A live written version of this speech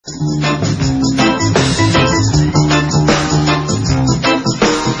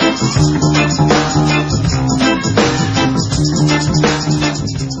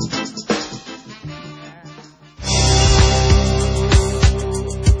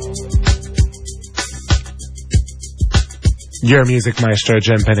Your music maestro,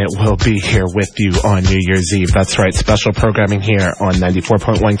 Jim Bennett, will be here with you on New Year's Eve. That's right, special programming here on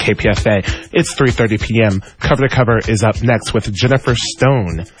 94.1 KPFA. It's 3:30 p.m. Cover to Cover is up next with Jennifer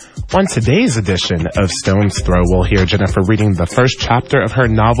Stone. On today's edition of Stone's Throw, we'll hear Jennifer reading the first chapter of her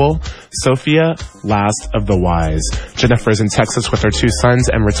novel, Sophia, Last of the Wise. Jennifer is in Texas with her two sons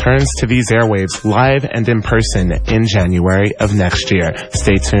and returns to these airwaves live and in person in January of next year.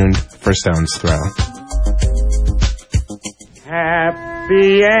 Stay tuned for Stone's Throw.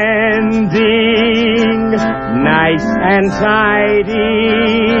 Happy ending, nice and tidy.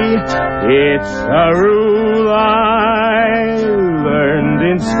 It's a rule I learned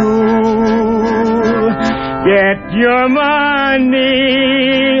in school. Get your money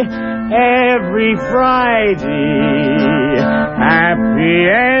every Friday. Happy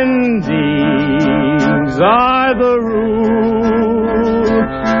endings are the rule.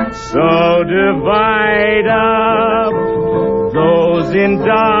 So divide up those in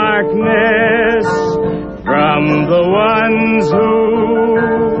darkness from the ones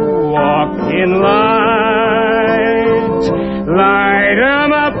who walk in light. Light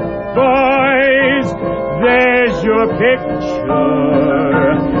 'em up, boys, there's your picture.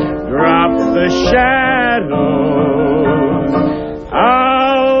 Drop the shadows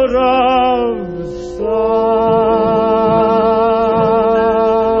out of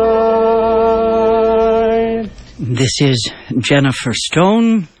sight. This is Jennifer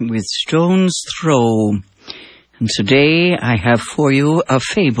Stone with Stone's Throw. And today I have for you a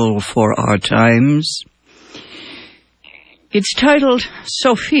fable for our times. It's titled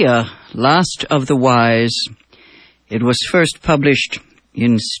Sophia, Last of the Wise. It was first published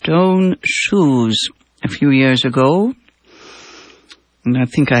in Stone Shoes a few years ago. And I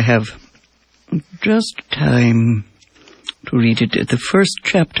think I have just time to read it. The first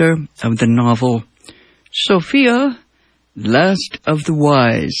chapter of the novel, Sophia, Last of the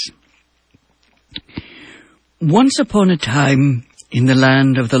Wise. Once upon a time, in the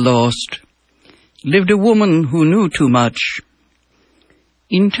land of the lost, lived a woman who knew too much.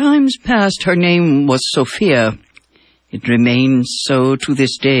 In times past, her name was Sophia. It remains so to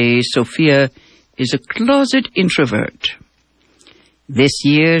this day. Sophia is a closet introvert. This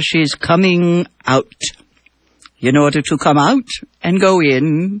year, she's coming out. In order to come out and go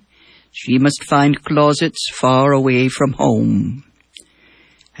in, she must find closets far away from home.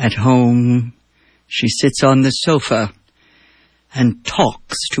 At home, she sits on the sofa and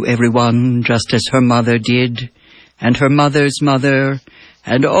talks to everyone just as her mother did, and her mother's mother,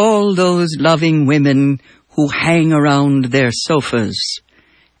 and all those loving women who hang around their sofas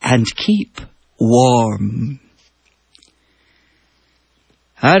and keep warm.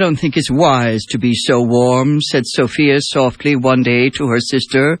 I don't think it's wise to be so warm, said Sophia softly one day to her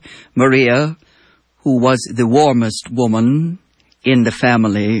sister, Maria, who was the warmest woman in the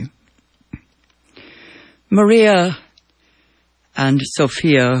family. Maria and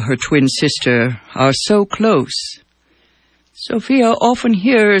Sophia, her twin sister, are so close. Sophia often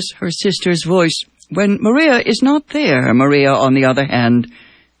hears her sister's voice when Maria is not there. Maria, on the other hand,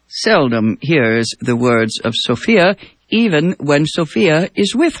 seldom hears the words of Sophia, even when Sophia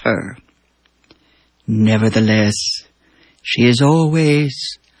is with her. Nevertheless, she is always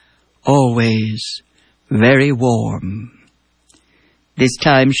very warm. This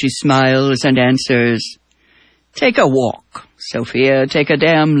time she smiles and answers, "Take a walk, Sophia, take a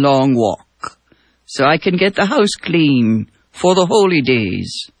damn long walk, so I can get the house clean for the holy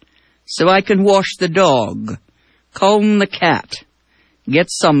days, so I can wash the dog, comb the cat, get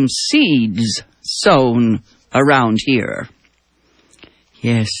some seeds sown around here."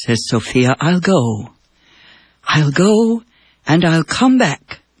 "Yes," says Sophia, I'll go and I'll come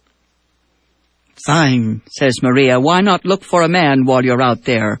back." "Fine," says Maria. "Why not look for a man while you're out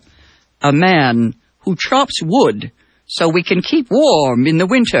there? A man who chops wood so we can keep warm in the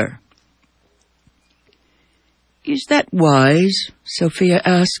winter." "Is that wise," Sophia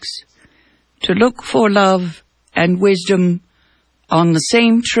asks, "to look for love and wisdom on the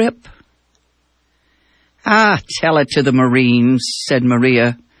same trip?" "Ah, tell it to the Marines," said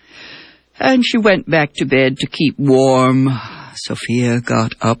Maria. And she went back to bed to keep warm. Sophia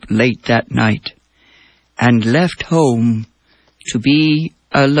got up late that night and left home to be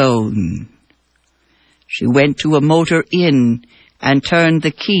alone. She went to a motor inn and turned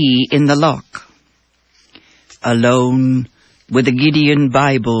the key in the lock. Alone, with the Gideon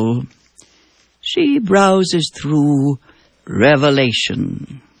Bible, she browses through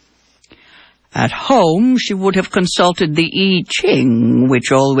Revelation. At home, she would have consulted the I Ching,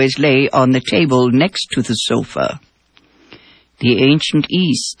 which always lay on the table next to the sofa. The ancient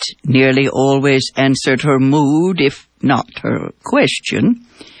East nearly always answered her mood, if not her question.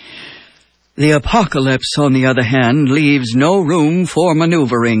 The Apocalypse, on the other hand, leaves no room for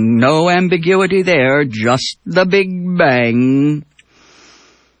maneuvering, no ambiguity there, just the Big Bang.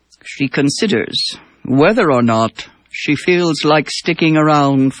 She considers whether or not she feels like sticking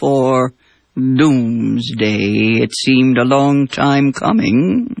around for Doomsday. It seemed a long time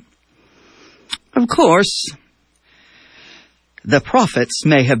coming. Of course, the prophets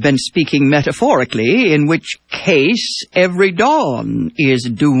may have been speaking metaphorically, in which case every dawn is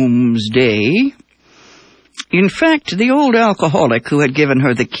Doomsday. In fact, the old alcoholic who had given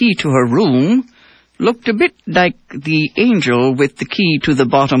her the key to her room looked a bit like the angel with the key to the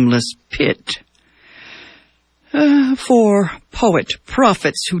bottomless pit. For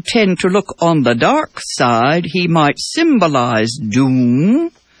poet-prophets who tend to look on the dark side, he might symbolize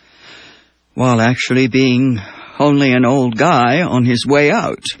doom, while actually being only an old guy on his way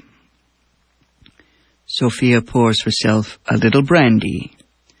out. Sophia pours herself a little brandy.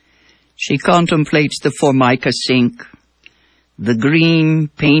 She contemplates the Formica sink, the green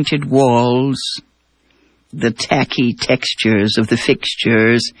painted walls, the tacky textures of the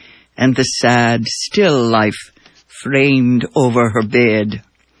fixtures, and the sad, still life framed over her bed.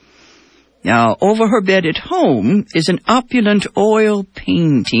 Now, over her bed at home is an opulent oil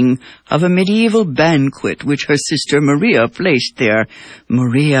painting of a medieval banquet which her sister Maria placed there.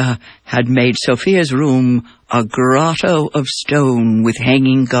 Maria had made Sophia's room a grotto of stone with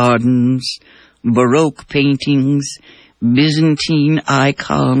hanging gardens, Baroque paintings, Byzantine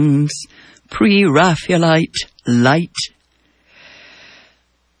icons, pre-Raphaelite light.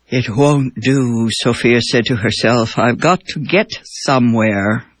 It won't do, Sophia said to herself. I've got to get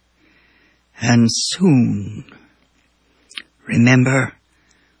somewhere. And soon. Remember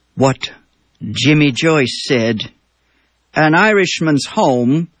what Jimmy Joyce said. An Irishman's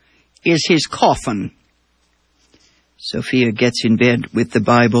home is his coffin. Sophia gets in bed with the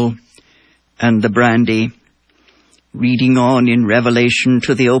Bible and the brandy, reading on in Revelation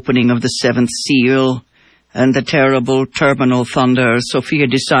to the opening of the seventh seal and the terrible terminal thunder. Sophia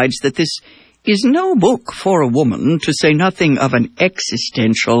decides that this is no book for a woman, to say nothing of an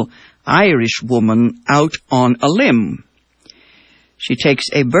existential Irish woman out on a limb. She takes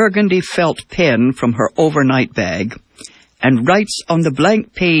a burgundy felt pen from her overnight bag and writes on the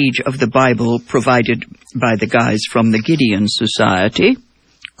blank page of the Bible provided by the guys from the Gideon Society,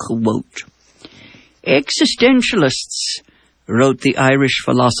 quote, "Existentialists," wrote the Irish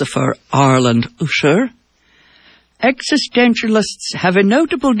philosopher Arland Usher, "existentialists have a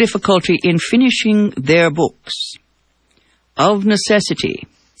notable difficulty in finishing their books. Of necessity,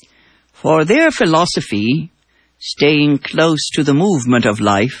 for their philosophy, staying close to the movement of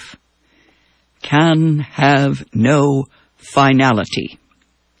life, can have no finality.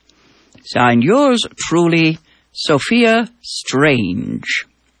 Signed, yours truly, Sophia Strange."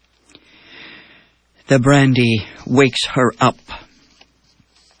 The brandy wakes her up.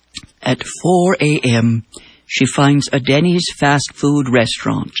 At 4 a.m., she finds a Denny's fast food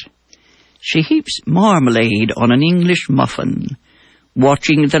restaurant. She heaps marmalade on an English muffin,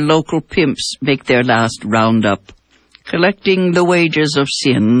 watching the local pimps make their last roundup, collecting the wages of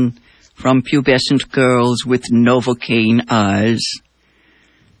sin from pubescent girls with Novocaine eyes.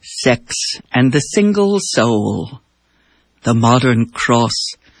 Sex and the single soul, the modern cross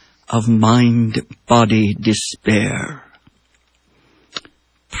of mind-body despair.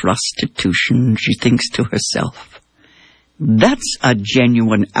 Prostitution, she thinks to herself. That's a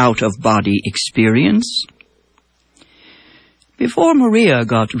genuine out-of-body experience. Before Maria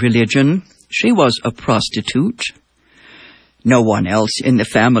got religion, she was a prostitute. No one else in the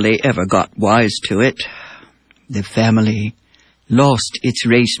family ever got wise to it. The family lost its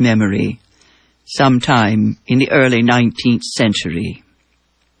race memory sometime in the early 19th century.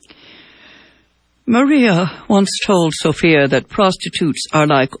 Maria once told Sophia that prostitutes are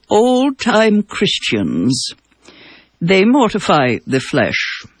like old-time Christians. They mortify the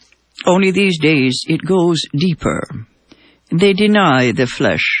flesh. Only these days it goes deeper. They deny the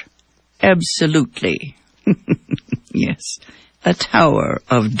flesh. Absolutely. Yes, a tower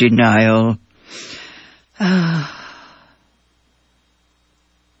of denial.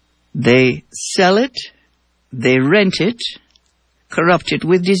 They sell it, they rent it, corrupt it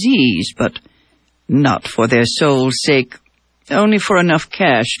with disease, but not for their soul's sake, only for enough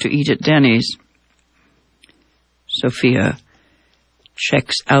cash to eat at Denny's. Sophia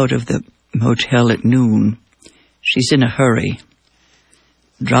checks out of the motel at noon. She's in a hurry,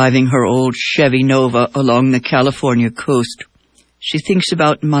 driving her old Chevy Nova along the California coast. She thinks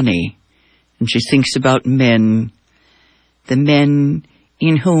about money, and she thinks about men, the men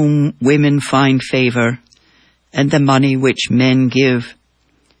in whom women find favor, and the money which men give,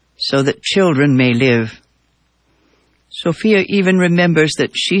 so that children may live. Sophia even remembers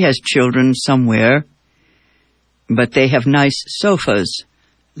that she has children somewhere, but they have nice sofas,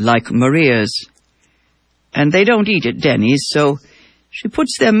 like Maria's, and they don't eat at Denny's, so she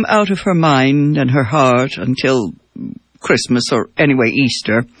puts them out of her mind and her heart until Christmas, or anyway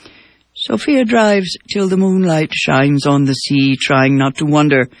Easter. Sophia drives till the moonlight shines on the sea, trying not to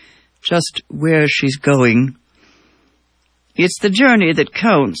wonder just where she's going. It's the journey that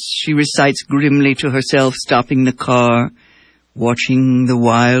counts, she recites grimly to herself, stopping the car, watching the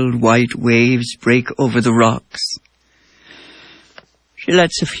wild white waves break over the rocks. She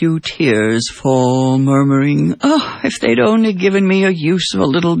lets a few tears fall, murmuring, "Oh, if they'd only given me a useful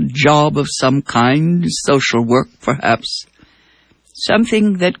little job of some kind, social work perhaps.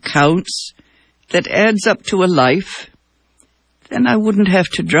 Something that counts, that adds up to a life, then I wouldn't have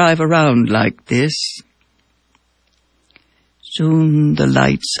to drive around like this." Soon the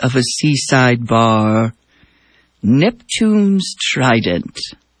lights of a seaside bar, Neptune's trident,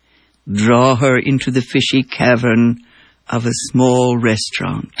 draw her into the fishy cavern of a small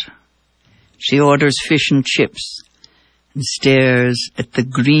restaurant. She orders fish and chips and stares at the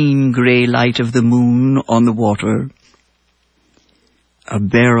green-gray light of the moon on the water. A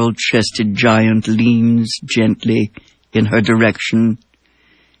barrel-chested giant leans gently in her direction,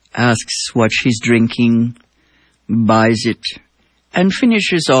 asks what she's drinking, buys it, and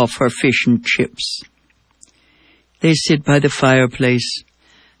finishes off her fish and chips. They sit by the fireplace,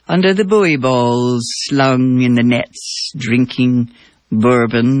 under the buoy balls slung in the nets, drinking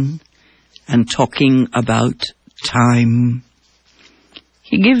bourbon and talking about time.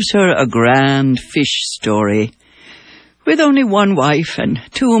 He gives her a grand fish story. With only one wife and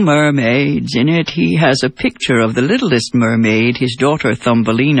 2 mermaids in it, he has a picture of the littlest mermaid, his daughter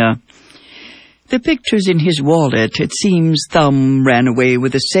Thumbelina. The picture's in his wallet. It seems Thumb ran away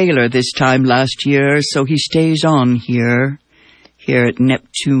with a sailor this time last year, so he stays on here at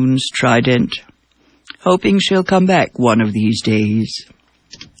Neptune's Trident, hoping she'll come back one of these days.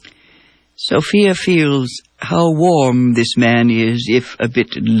 Sophia feels how warm this man is, if a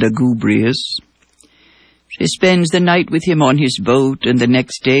bit lugubrious. She spends the night with him on his boat, and the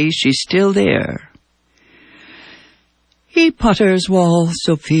next day she's still there. He putters while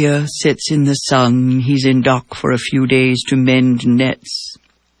Sophia sits in the sun. He's in dock for a few days to mend nets.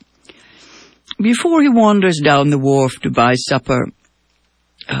 Before he wanders down the wharf to buy supper,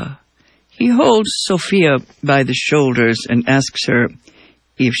 he holds Sophia by the shoulders and asks her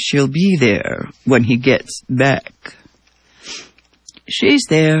if she'll be there when he gets back. She's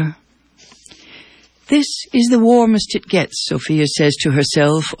there. This is the warmest it gets, Sophia says to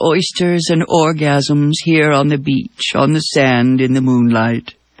herself, oysters and orgasms here on the beach, on the sand in the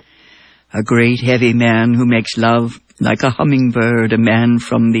moonlight. A great heavy man who makes love like a hummingbird, a man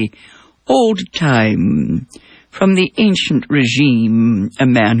from the old time, from the ancient regime, a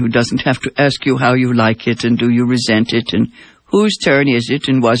man who doesn't have to ask you how you like it and do you resent it and whose turn is it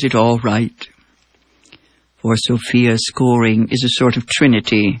and was it all right. For Sophia, scoring is a sort of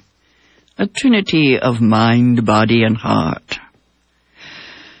trinity, a trinity of mind, body, and heart.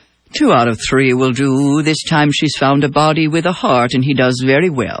 2 out of 3 will do. This time she's found a body with a heart, and he does very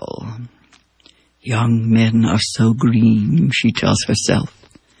well. Young men are so green, she tells herself.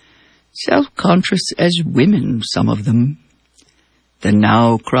 Self-conscious as women, some of them. The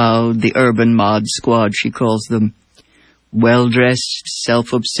now crowd, the urban mod squad, she calls them. Well-dressed,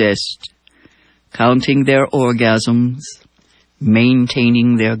 self-obsessed, counting their orgasms,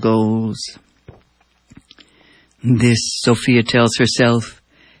 maintaining their goals. This, Sophia tells herself,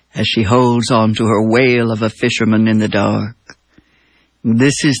 as she holds on to her whale of a fisherman in the dark.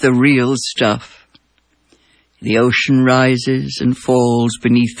 This is the real stuff. The ocean rises and falls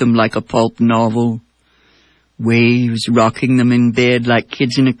beneath them like a pulp novel, waves rocking them in bed like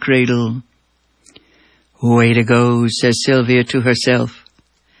kids in a cradle. Way to go, says Sylvia to herself.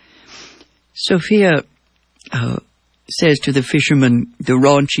 Sophia says to the fisherman the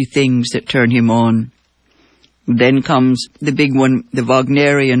raunchy things that turn him on. Then comes the big one, the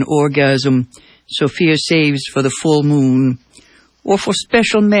Wagnerian orgasm Sophia saves for the full moon, or for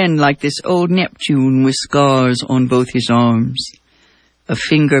special men like this old Neptune with scars on both his arms, a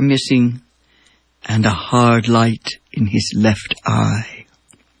finger missing, and a hard light in his left eye.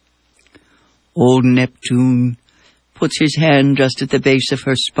 Old Neptune puts his hand just at the base of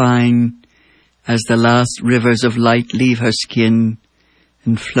her spine as the last rivers of light leave her skin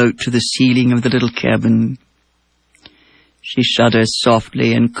and float to the ceiling of the little cabin. She shudders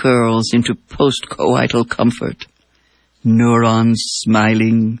softly and curls into post-coital comfort, neurons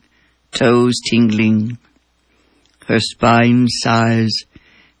smiling, toes tingling. Her spine sighs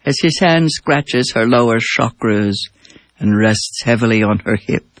as his hand scratches her lower chakras and rests heavily on her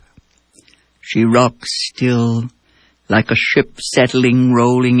hip. She rocks still, like a ship settling,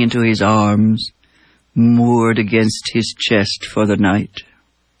 rolling into his arms, moored against his chest for the night.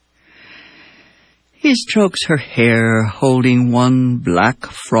 He strokes her hair, holding one black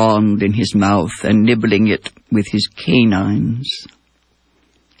frond in his mouth and nibbling it with his canines.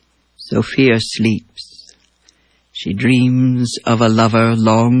 Sophia sleeps. She dreams of a lover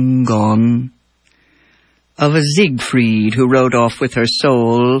long gone, of a Siegfried who rode off with her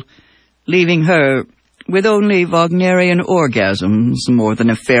soul, leaving her with only Wagnerian orgasms, more than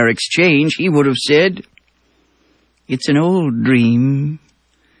a fair exchange, he would have said. It's an old dream.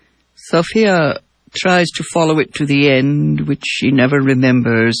 Sophia tries to follow it to the end, which she never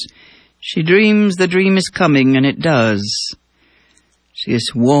remembers. She dreams the dream is coming, and it does. She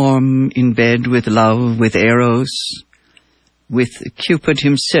is warm in bed with love, with Eros, with Cupid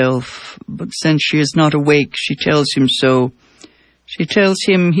himself, but since she is not awake, she tells him so. She tells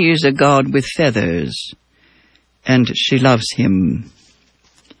him he is a god with feathers, and she loves him.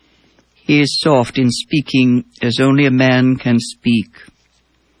 He is soft in speaking as only a man can speak.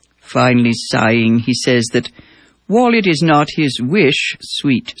 Finally sighing, he says that while it is not his wish,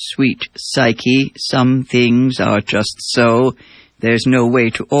 sweet, sweet Psyche, some things are just so, there's no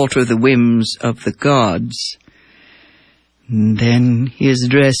way to alter the whims of the gods. And then he is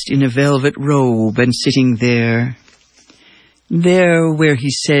dressed in a velvet robe and sitting there where he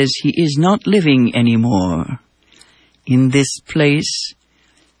says he is not living anymore, in this place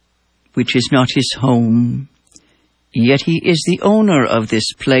which is not his home. Yet he is the owner of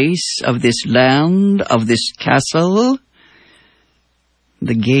this place, of this land, of this castle.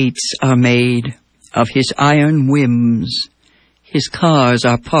 The gates are made of his iron whims. His cars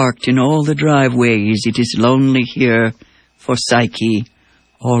are parked in all the driveways. It is lonely here for Psyche,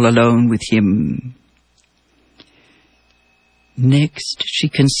 all alone with him. Next, she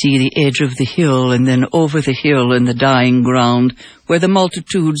can see the edge of the hill, and then over the hill and the dying ground, where the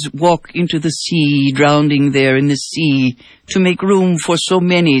multitudes walk into the sea, drowning there in the sea, to make room for so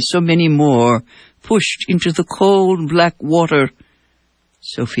many more, pushed into the cold black water.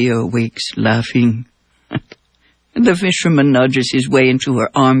 Sophia awakes, laughing, and the fisherman nudges his way into her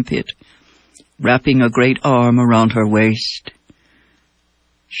armpit, wrapping a great arm around her waist.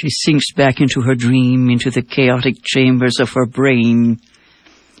 She sinks back into her dream, into the chaotic chambers of her brain,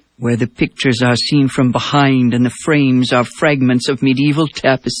 where the pictures are seen from behind and the frames are fragments of medieval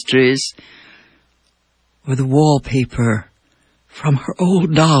tapestries, or the wallpaper from her old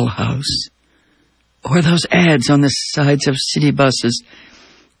dollhouse, or those ads on the sides of city buses.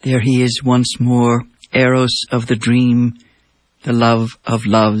 There he is once more, Eros of the dream, the love of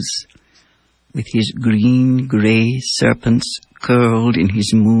loves, with his green-gray serpents curled in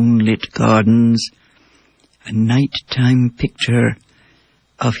his moonlit gardens, a nighttime picture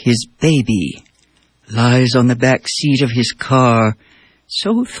of his baby lies on the back seat of his car.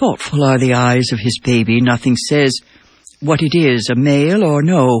 So thoughtful are the eyes of his baby, nothing says what it is, a male or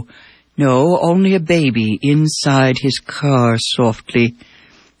no, only a baby inside his car softly.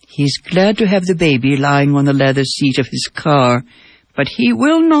 He's glad to have the baby lying on the leather seat of his car, but he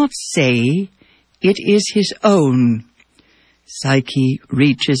will not say it is his own. Psyche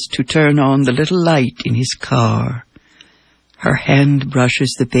reaches to turn on the little light in his car. Her hand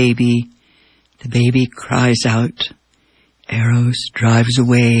brushes the baby. The baby cries out. Eros drives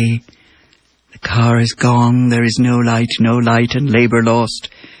away. The car is gone. There is no light, and labor lost.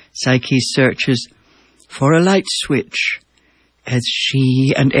 Psyche searches for a light switch as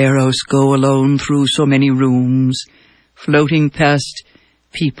she and Eros go alone through so many rooms, floating past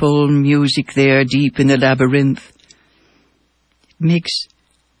people, music there deep in the labyrinth. Makes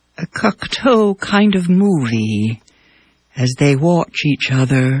a Cocteau kind of movie as they watch each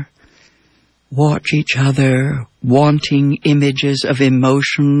other, wanting images of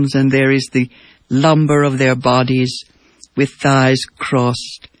emotions, and there is the lumber of their bodies with thighs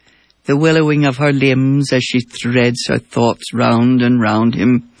crossed, the willowing of her limbs as she threads her thoughts round and round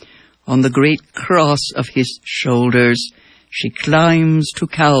him. On the great cross of his shoulders, she climbs to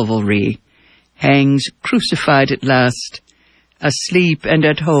Calvary, hangs crucified at last, asleep and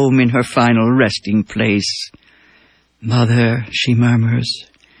at home in her final resting place. Mother, she murmurs,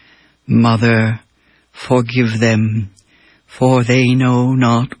 Mother, Forgive them, for they know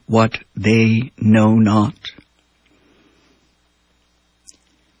not what they know not.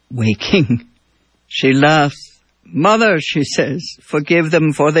 Waking, she laughs. Mother, she says, forgive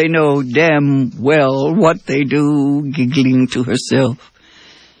them, for they know damn well what they do, giggling to herself.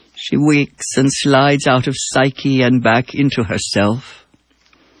 She wakes and slides out of Psyche and back into herself,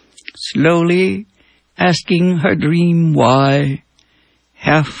 slowly asking her dream why,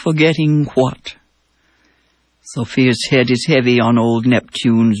 half forgetting what. Sophia's head is heavy on old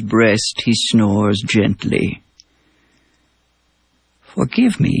Neptune's breast. He snores gently.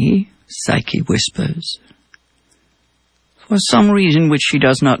 Forgive me, Psyche whispers. For some reason which she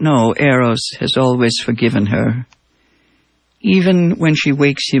does not know, Eros has always forgiven her, even when she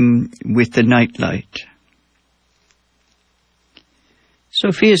wakes him with the nightlight.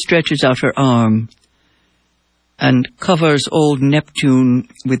 Sophia stretches out her arm and covers old Neptune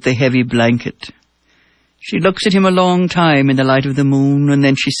with the heavy blanket. She looks at him a long time in the light of the moon, and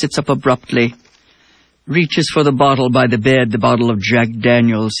then she sits up abruptly, reaches for the bottle by the bed, the bottle of Jack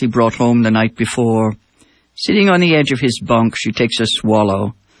Daniels he brought home the night before. Sitting on the edge of his bunk, she takes a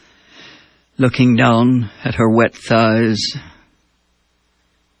swallow, looking down at her wet thighs.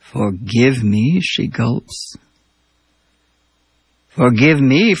 Forgive me, she gulps. Forgive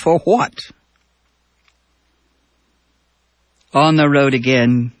me for what? On the road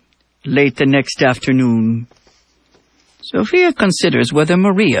again, late the next afternoon, Sophia considers whether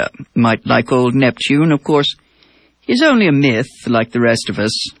Maria might like old Neptune. Of course, he's only a myth like the rest of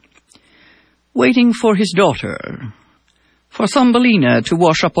us, waiting for his daughter, for Thumbelina to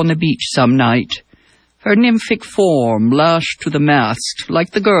wash up on the beach some night, her nymphic form lashed to the mast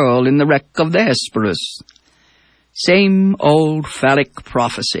like the girl in the wreck of the Hesperus. Same old phallic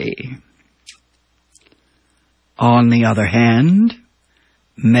prophecy. On the other hand,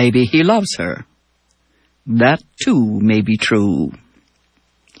 maybe he loves her. That, too, may be true.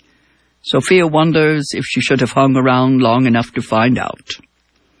 Sophia wonders if she should have hung around long enough to find out.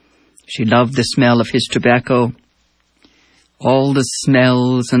 She loved the smell of his tobacco, all the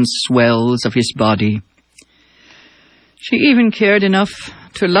smells and swells of his body. She even cared enough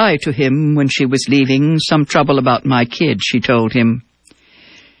to lie to him when she was leaving. Some trouble about my kid, she told him.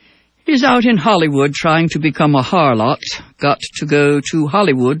 He's out in Hollywood trying to become a harlot. Got to go to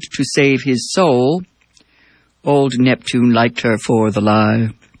Hollywood to save his soul. Old Neptune liked her for the lie.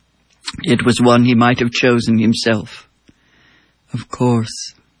 It was one he might have chosen himself. Of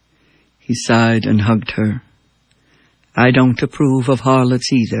course. He sighed and hugged her. I don't approve of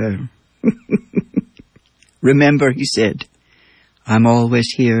harlots either. Remember, he said, I'm always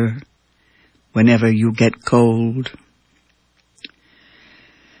here whenever you get cold.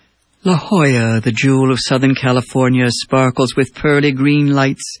 La Jolla, the jewel of Southern California, sparkles with pearly green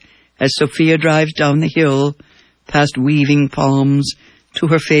lights as Sophia drives down the hill past weaving palms to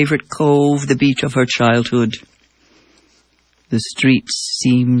her favorite cove, the beach of her childhood. The streets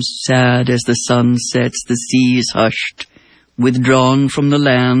seem sad as the sun sets, the sea is hushed, withdrawn from the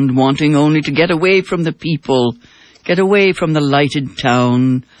land, wanting only to get away from the people, get away from the lighted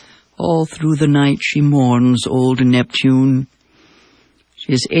town. All through the night she mourns old Neptune.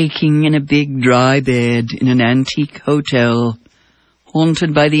 She is aching in a big dry bed in an antique hotel,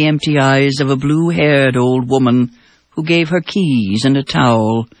 haunted by the empty eyes of a blue-haired old woman who gave her keys and a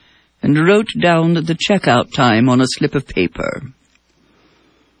towel and wrote down the checkout time on a slip of paper.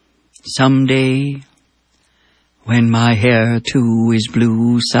 Someday, when my hair too is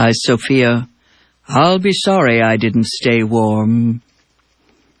blue, sighs Sophia, I'll be sorry I didn't stay warm.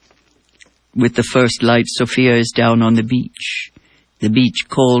 With the first light, Sophia is down on the beach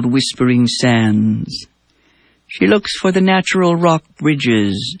called Whispering Sands. She looks for the natural rock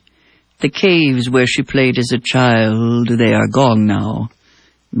bridges, the caves where she played as a child. They are gone now.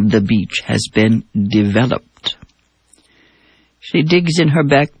 The beach has been developed. She digs in her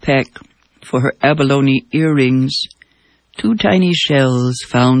backpack for her abalone earrings, 2 tiny shells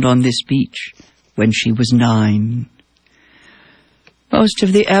found on this beach when she was 9. Most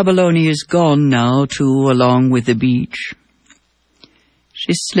of the abalone is gone now, too, along with the beach.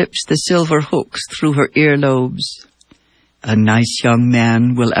 She slips the silver hooks through her earlobes. A nice young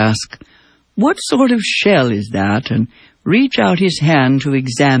man will ask, what sort of shell is that? And reach out his hand to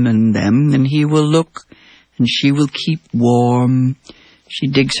examine them, and he will look, and she will keep warm. She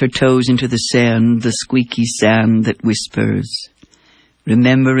digs her toes into the sand, the squeaky sand that whispers,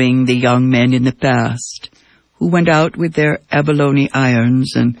 remembering the young men in the past who went out with their abalone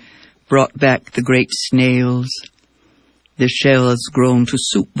irons and brought back the great snails, the shells grown to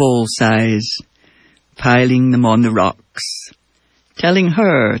soup bowl size, piling them on the rocks, telling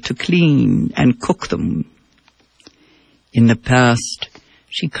her to clean and cook them. In the past,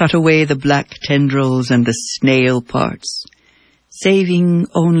 she cut away the black tendrils and the snail parts, saving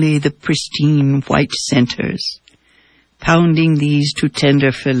only the pristine white centers, pounding these to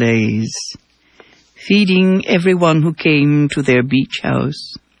tender fillets, feeding everyone who came to their beach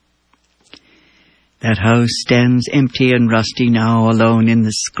house. That house stands empty and rusty now, alone in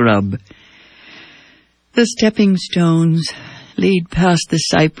the scrub. The stepping stones lead past the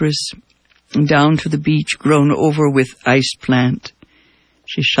cypress and down to the beach grown over with ice plant.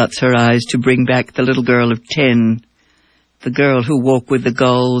 She shuts her eyes to bring back the little girl of 10, the girl who woke with the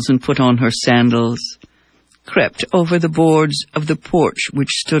gulls and put on her sandals, crept over the boards of the porch which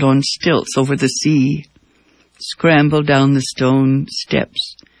stood on stilts over the sea, scrambled down the stone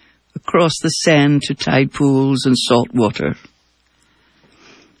steps, across the sand to tide pools and salt water.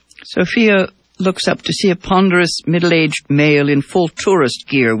 Sophia looks up to see a ponderous middle-aged male in full tourist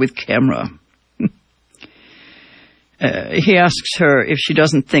gear with camera. He asks her if she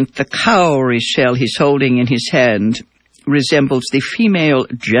doesn't think the cowrie shell he's holding in his hand resembles the female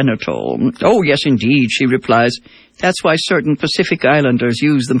genital. Oh, yes, indeed, she replies. That's why certain Pacific Islanders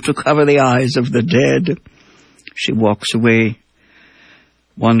use them to cover the eyes of the dead. She walks away,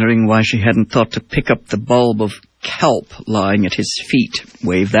 wondering why she hadn't thought to pick up the bulb of kelp lying at his feet,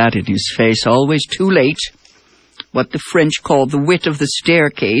 wave that in his face. Always too late. What the French call the wit of the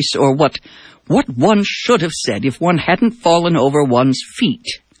staircase, or what one should have said if one hadn't fallen over one's feet.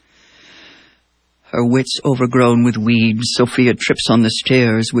 Her wits overgrown with weeds, Sophia trips on the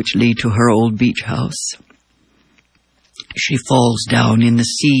stairs which lead to her old beach house. She falls down in the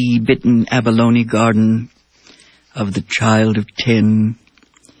sea-bitten abalone garden of the child of 10.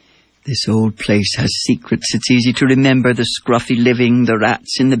 This old place has secrets. It's easy to remember the scruffy living, the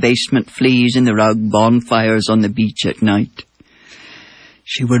rats in the basement, fleas in the rug, bonfires on the beach at night.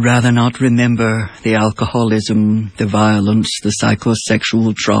 She would rather not remember the alcoholism, the violence, the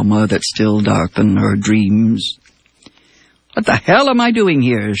psychosexual trauma that still darken her dreams. What the hell am I doing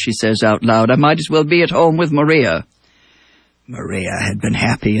here? She says out loud. I might as well be at home with Maria. Maria had been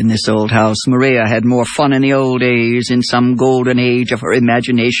happy in this old house. Maria had more fun in the old days, in some golden age of her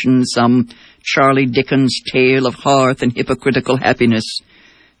imagination, some Charlie Dickens tale of hearth and hypocritical happiness.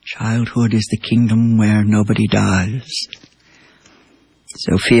 Childhood is the kingdom where nobody dies.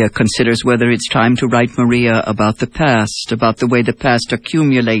 Sophia considers whether it's time to write Maria about the past, about the way the past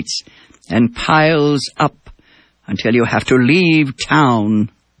accumulates and piles up until you have to leave town.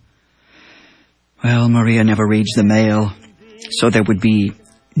 Well, Maria never reads the mail, so there would be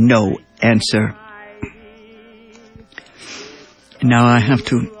no answer. Now I have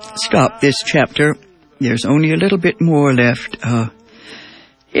to stop this chapter. There's only a little bit more left.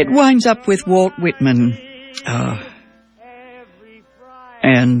 It winds up with Walt Whitman.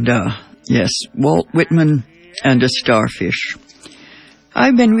 Yes, Walt Whitman and a starfish.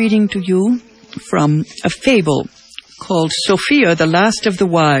 I've been reading to you from a fable called Sophia, the Last of the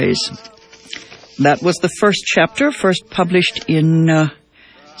Wise. That was the first chapter, first published in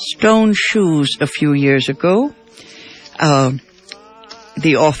Stone Shoes a few years ago.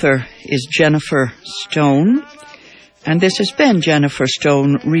 The author is Jennifer Stone, and this has been Jennifer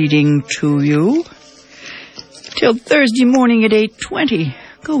Stone reading to you till Thursday morning at 8:20.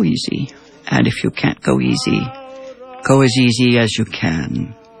 Go easy. And if you can't go easy, go as easy as you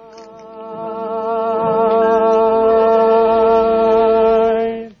can.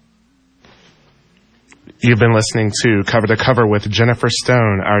 You've been listening to Cover to Cover with Jennifer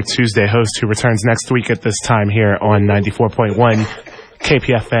Stone, our Tuesday host, who returns next week at this time here on 94.1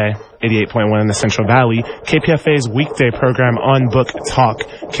 KPFA, 88.1 in the Central Valley. KPFA's weekday program On Book Talk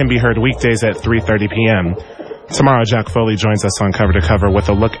can be heard weekdays at 3:30 p.m. Tomorrow, Jack Foley joins us on Cover to Cover with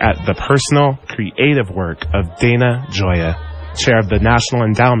a look at the personal, creative work of Dana Gioia, chair of the National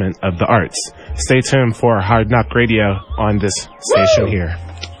Endowment of the Arts. Stay tuned for Hard Knock Radio on this station here.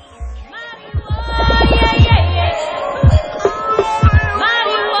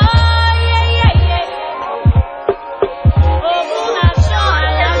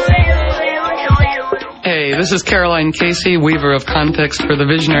 Hey, this is Caroline Casey, weaver of context for the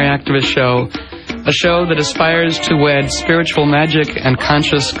Visionary Activist Show, a show that aspires to wed spiritual magic and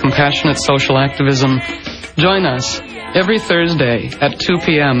conscious, compassionate social activism. Join us every Thursday at 2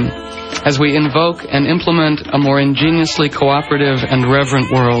 p.m. as we invoke and implement a more ingeniously cooperative and reverent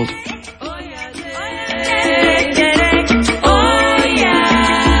world.